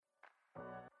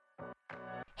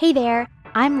Hey there,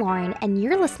 I'm Lauren, and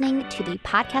you're listening to the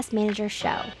Podcast Manager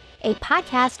Show, a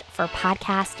podcast for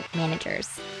podcast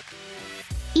managers.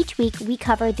 Each week, we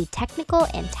cover the technical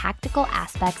and tactical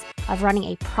aspects of running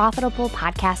a profitable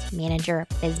podcast manager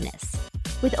business.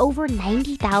 With over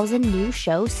 90,000 new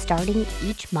shows starting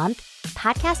each month,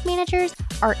 podcast managers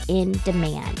are in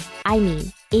demand. I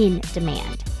mean, in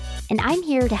demand. And I'm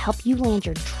here to help you land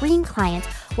your dream clients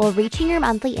while reaching your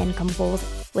monthly income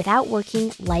goals without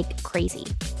working like crazy.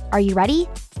 Are you ready?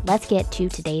 Let's get to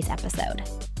today's episode.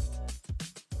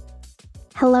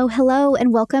 Hello,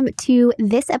 and welcome to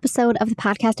this episode of the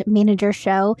Podcast Manager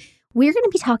Show. We're going to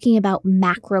be talking about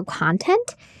macro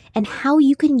content and how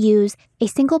you can use a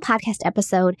single podcast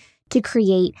episode to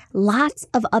create lots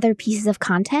of other pieces of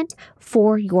content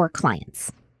for your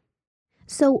clients.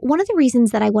 So one of the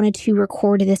reasons that I wanted to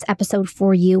record this episode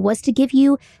for you was to give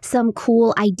you some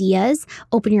cool ideas,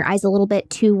 open your eyes a little bit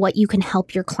to what you can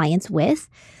help your clients with,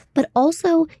 but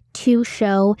also to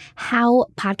show how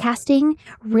podcasting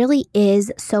really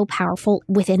is so powerful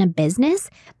within a business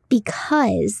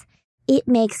because it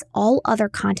makes all other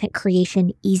content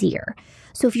creation easier.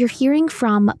 So if you're hearing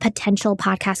from potential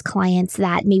podcast clients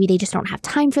that maybe they just don't have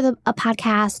time for a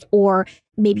podcast, or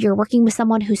maybe you're working with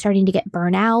someone who's starting to get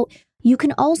burnout, you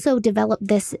can also develop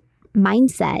this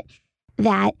mindset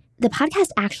that the podcast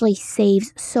actually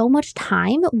saves so much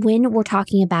time when we're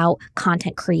talking about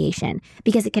content creation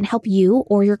because it can help you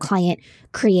or your client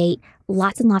create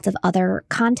lots and lots of other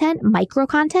content, micro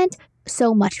content,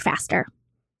 so much faster.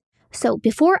 So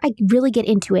before I really get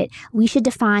into it, we should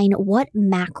define what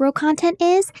macro content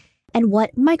is and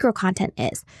what micro content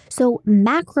is. So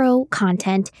macro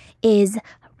content is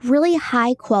really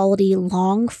high quality,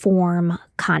 long form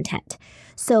content.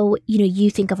 So, you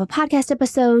think of a podcast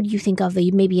episode, you think of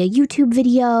maybe a YouTube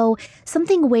video,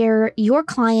 something where your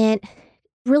client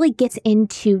really gets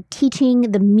into teaching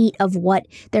the meat of what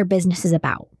their business is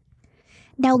about.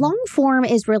 Now, long form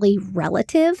is really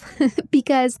relative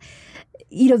because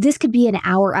this could be an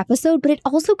hour episode, but it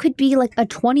also could be like a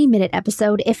 20-minute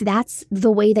episode if that's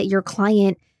the way that your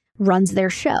client runs their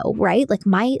show, right? Like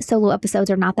my solo episodes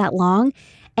are not that long,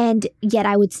 and yet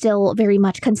I would still very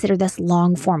much consider this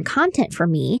long form content for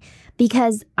me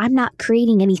because I'm not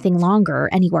creating anything longer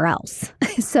anywhere else.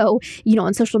 So,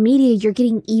 on social media, you're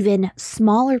getting even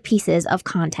smaller pieces of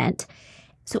content.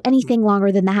 So anything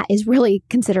longer than that is really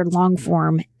considered long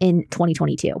form in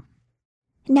 2022.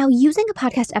 Now, using a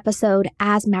podcast episode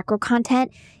as macro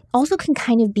content also can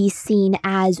kind of be seen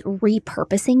as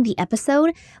repurposing the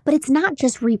episode, but it's not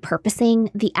just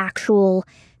repurposing the actual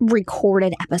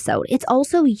recorded episode. It's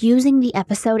also using the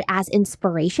episode as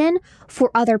inspiration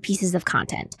for other pieces of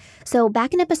content. So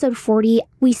back in episode 40,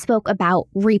 we spoke about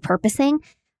repurposing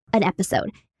an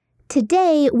episode.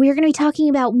 Today, we're going to be talking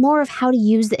about more of how to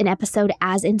use an episode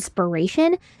as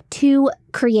inspiration to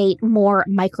create more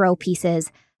micro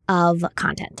pieces of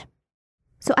content.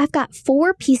 So I've got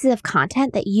 4 pieces of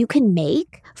content that you can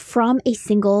make from a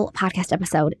single podcast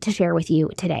episode to share with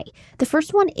you today. The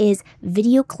first one is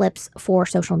video clips for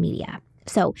social media.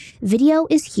 So video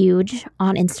is huge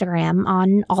on Instagram,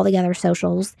 on all the other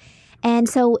socials. And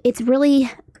so it's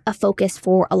really a focus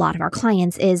for a lot of our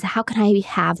clients is how can I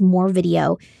have more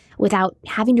video without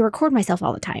having to record myself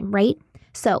all the time, right?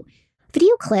 So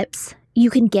video clips you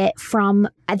can get from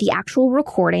the actual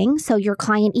recording. So your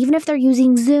client, even if they're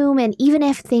using Zoom and even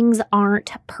if things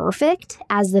aren't perfect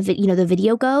as the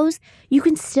video goes, you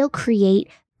can still create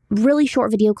really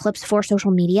short video clips for social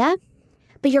media.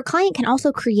 But your client can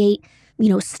also create,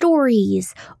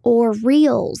 stories or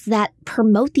reels that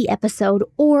promote the episode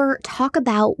or talk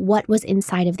about what was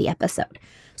inside of the episode.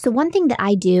 So one thing that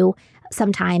I do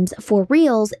sometimes for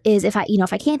reels is if I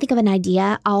can't think of an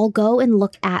idea, I'll go and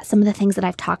look at some of the things that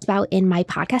I've talked about in my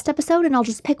podcast episode and I'll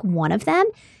just pick one of them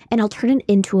and I'll turn it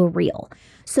into a reel.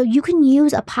 So you can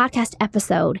use a podcast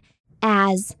episode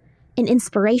as an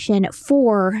inspiration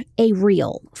for a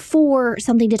reel, for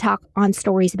something to talk on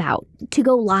stories about, to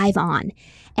go live on.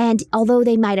 And although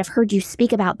they might have heard you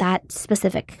speak about that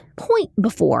specific point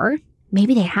before,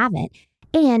 maybe they haven't.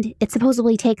 And it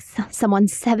supposedly takes someone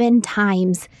 7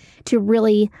 times to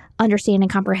really understand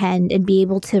and comprehend and be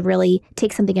able to really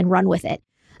take something and run with it.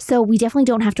 So we definitely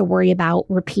don't have to worry about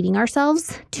repeating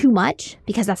ourselves too much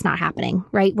because that's not happening,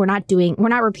 right? We're not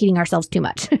repeating ourselves too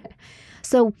much.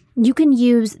 So you can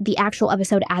use the actual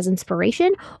episode as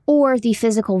inspiration or the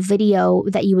physical video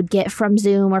that you would get from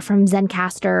Zoom or from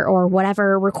Zencastr or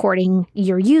whatever recording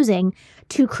you're using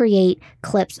to create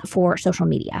clips for social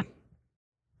media.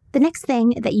 The next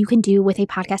thing that you can do with a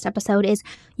podcast episode is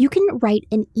you can write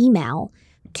an email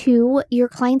to your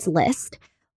client's list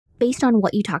based on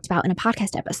what you talked about in a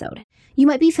podcast episode. You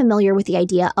might be familiar with the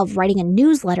idea of writing a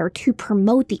newsletter to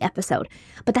promote the episode,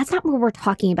 but that's not what we're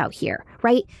talking about here,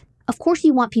 right? Of course,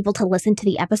 you want people to listen to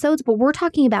the episodes, but we're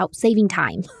talking about saving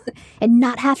time and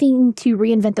not having to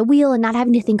reinvent the wheel and not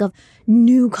having to think of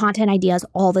new content ideas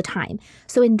all the time.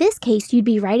 So in this case, you'd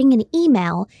be writing an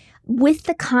email with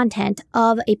the content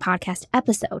of a podcast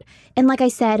episode. And like I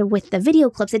said, with the video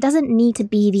clips, it doesn't need to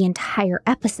be the entire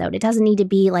episode. It doesn't need to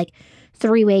be like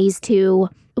 3 ways to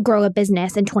grow a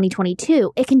business in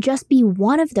 2022. It can just be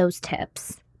one of those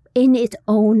tips in its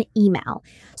own email.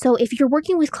 So if you're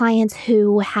working with clients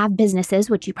who have businesses,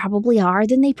 which you probably are,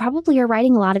 then they probably are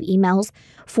writing a lot of emails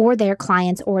for their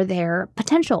clients or their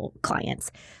potential clients.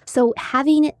 So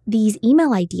having these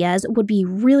email ideas would be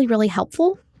really, really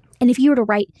helpful. And if you were to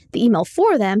write the email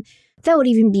for them, that would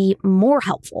even be more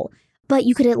helpful. But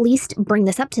you could at least bring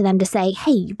this up to them to say,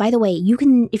 hey, by the way, you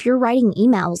can, if you're writing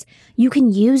emails, you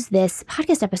can use this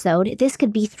podcast episode. This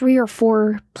could be 3 or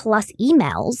 4 plus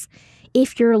emails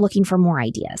if you're looking for more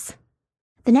ideas.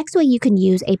 The next way you can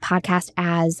use a podcast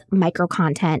as micro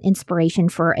content inspiration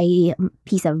for a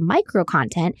piece of micro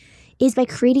content is by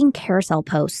creating carousel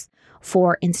posts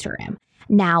for Instagram.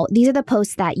 Now, these are the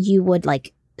posts that you would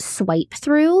like swipe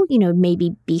through,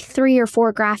 maybe be 3 or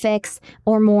 4 graphics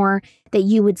or more that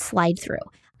you would slide through.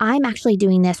 I'm actually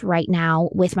doing this right now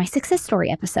with my success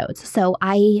story episodes. So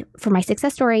for my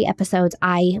success story episodes,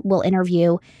 I will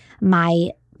interview my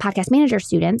podcast manager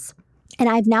students, and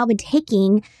I've now been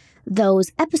taking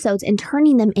those episodes and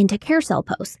turning them into carousel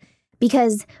posts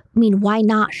because, why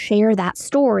not share that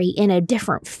story in a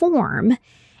different form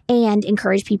and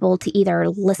encourage people to either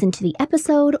listen to the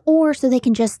episode or so they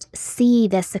can just see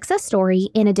this success story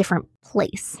in a different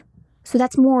place. So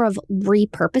that's more of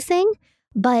repurposing,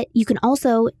 but you can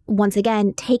also, once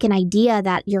again, take an idea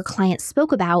that your client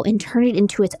spoke about and turn it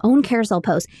into its own carousel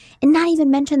post and not even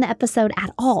mention the episode at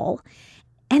all.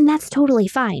 And that's totally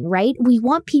fine, right? We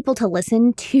want people to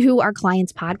listen to our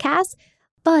clients' podcasts,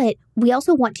 but we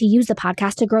also want to use the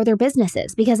podcast to grow their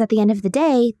businesses because at the end of the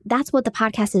day, that's what the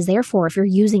podcast is there for if you're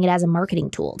using it as a marketing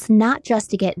tool. It's not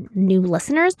just to get new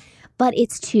listeners, but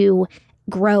it's to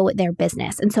grow their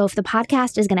business. And so if the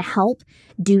podcast is going to help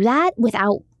do that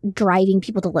without driving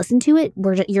people to listen to it,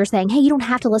 you're saying, hey, you don't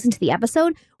have to listen to the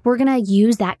episode. We're going to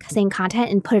use that same content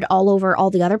and put it all over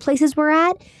all the other places we're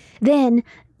at, then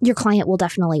your client will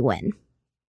definitely win.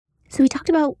 So we talked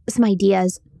about some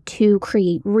ideas to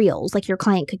create reels, like your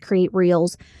client could create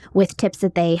reels with tips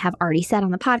that they have already said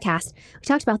on the podcast. We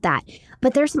talked about that.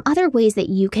 But there's some other ways that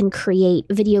you can create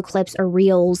video clips or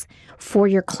reels for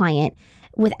your client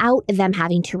without them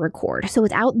having to record. So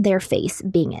without their face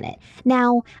being in it.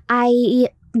 Now, I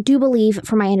do believe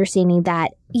from my understanding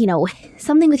that,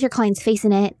 something with your client's face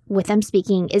in it, with them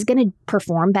speaking, is going to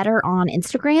perform better on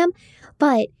Instagram.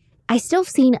 But I still have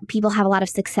seen people have a lot of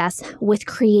success with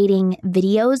creating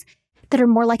videos that are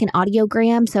more like an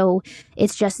audiogram. So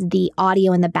it's just the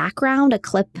audio in the background, a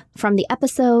clip from the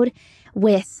episode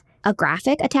with a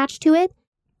graphic attached to it.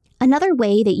 Another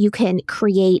way that you can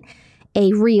create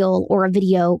a reel or a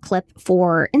video clip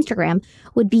for Instagram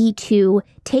would be to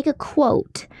take a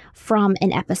quote from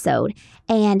an episode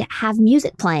and have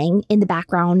music playing in the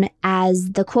background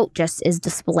as the quote just is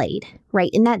displayed,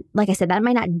 right? And that, like I said, that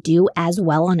might not do as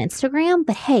well on Instagram,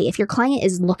 but hey, if your client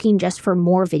is looking just for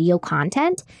more video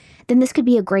content, then this could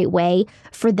be a great way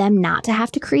for them not to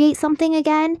have to create something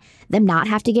again, them not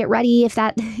have to get ready if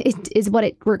that is what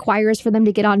it requires for them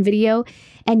to get on video.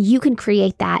 And you can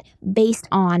create that based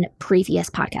on previous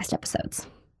podcast episodes.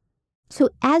 So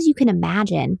as you can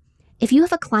imagine, if you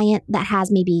have a client that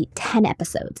has maybe 10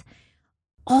 episodes,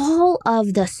 all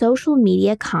of the social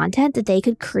media content that they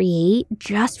could create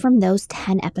just from those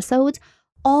 10 episodes,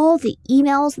 all the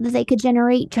emails that they could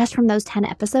generate just from those 10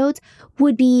 episodes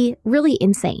would be really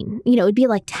insane. It'd be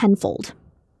like tenfold.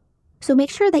 So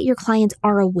make sure that your clients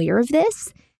are aware of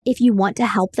this. If you want to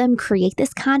help them create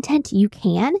this content, you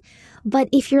can. But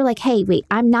if you're like, hey, wait,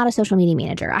 I'm not a social media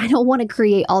manager. I don't want to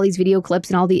create all these video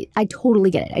clips and I totally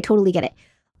get it.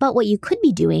 But what you could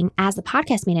be doing as a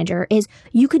podcast manager is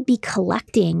you could be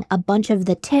collecting a bunch of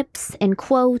the tips and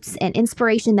quotes and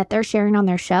inspiration that they're sharing on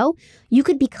their show. You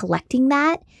could be collecting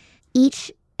that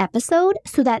each episode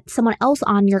so that someone else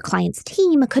on your client's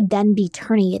team could then be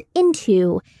turning it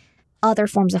into other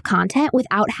forms of content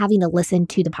without having to listen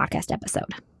to the podcast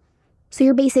episode. So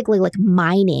you're basically like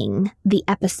mining the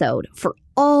episode for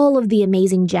all of the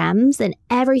amazing gems and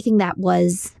everything that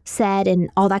was said and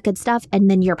all that good stuff. And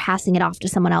then you're passing it off to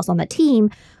someone else on the team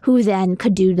who then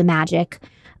could do the magic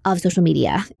of social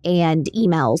media and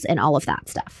emails and all of that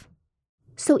stuff.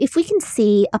 So if we can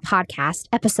see a podcast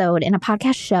episode and a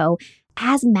podcast show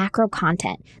as macro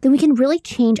content, then we can really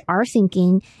change our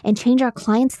thinking and change our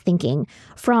clients' thinking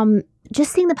from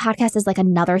just seeing the podcast as like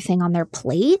another thing on their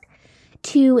plate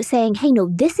to saying, hey, no,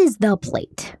 this is the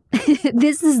plate.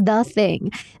 This is the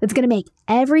thing that's going to make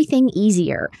everything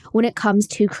easier when it comes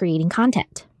to creating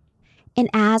content. And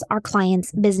as our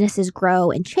clients' businesses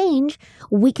grow and change,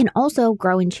 we can also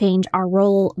grow and change our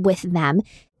role with them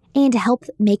and to help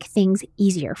make things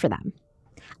easier for them.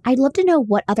 I'd love to know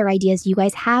what other ideas you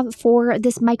guys have for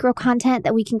this micro content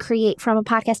that we can create from a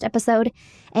podcast episode.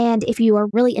 And if you are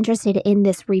really interested in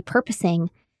this repurposing,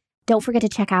 don't forget to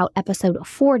check out episode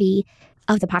 40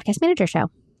 of the Podcast Manager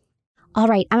Show. All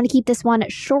right, I'm going to keep this one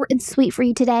short and sweet for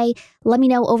you today. Let me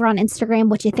know over on Instagram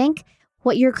what you think,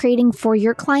 what you're creating for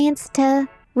your clients to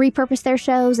repurpose their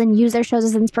shows and use their shows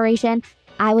as inspiration.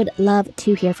 I would love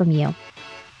to hear from you.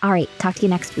 All right, talk to you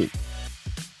next week.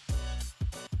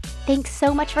 Thanks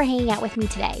so much for hanging out with me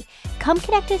today. Come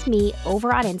connect with me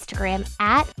over on Instagram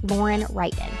at Lauren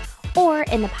Wrighton or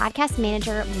in the Podcast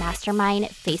Manager Mastermind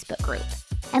Facebook group.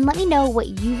 And let me know what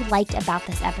you liked about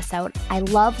this episode. I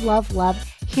love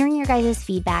hearing your guys'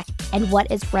 feedback and what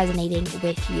is resonating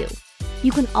with you.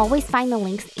 You can always find the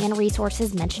links and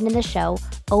resources mentioned in the show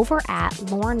over at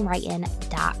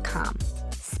laurenwrighton.com.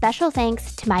 Special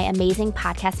thanks to my amazing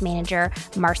podcast manager,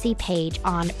 Marcy Page,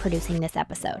 on producing this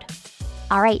episode.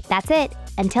 All right, that's it.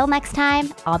 Until next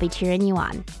time, I'll be cheering you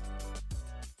on.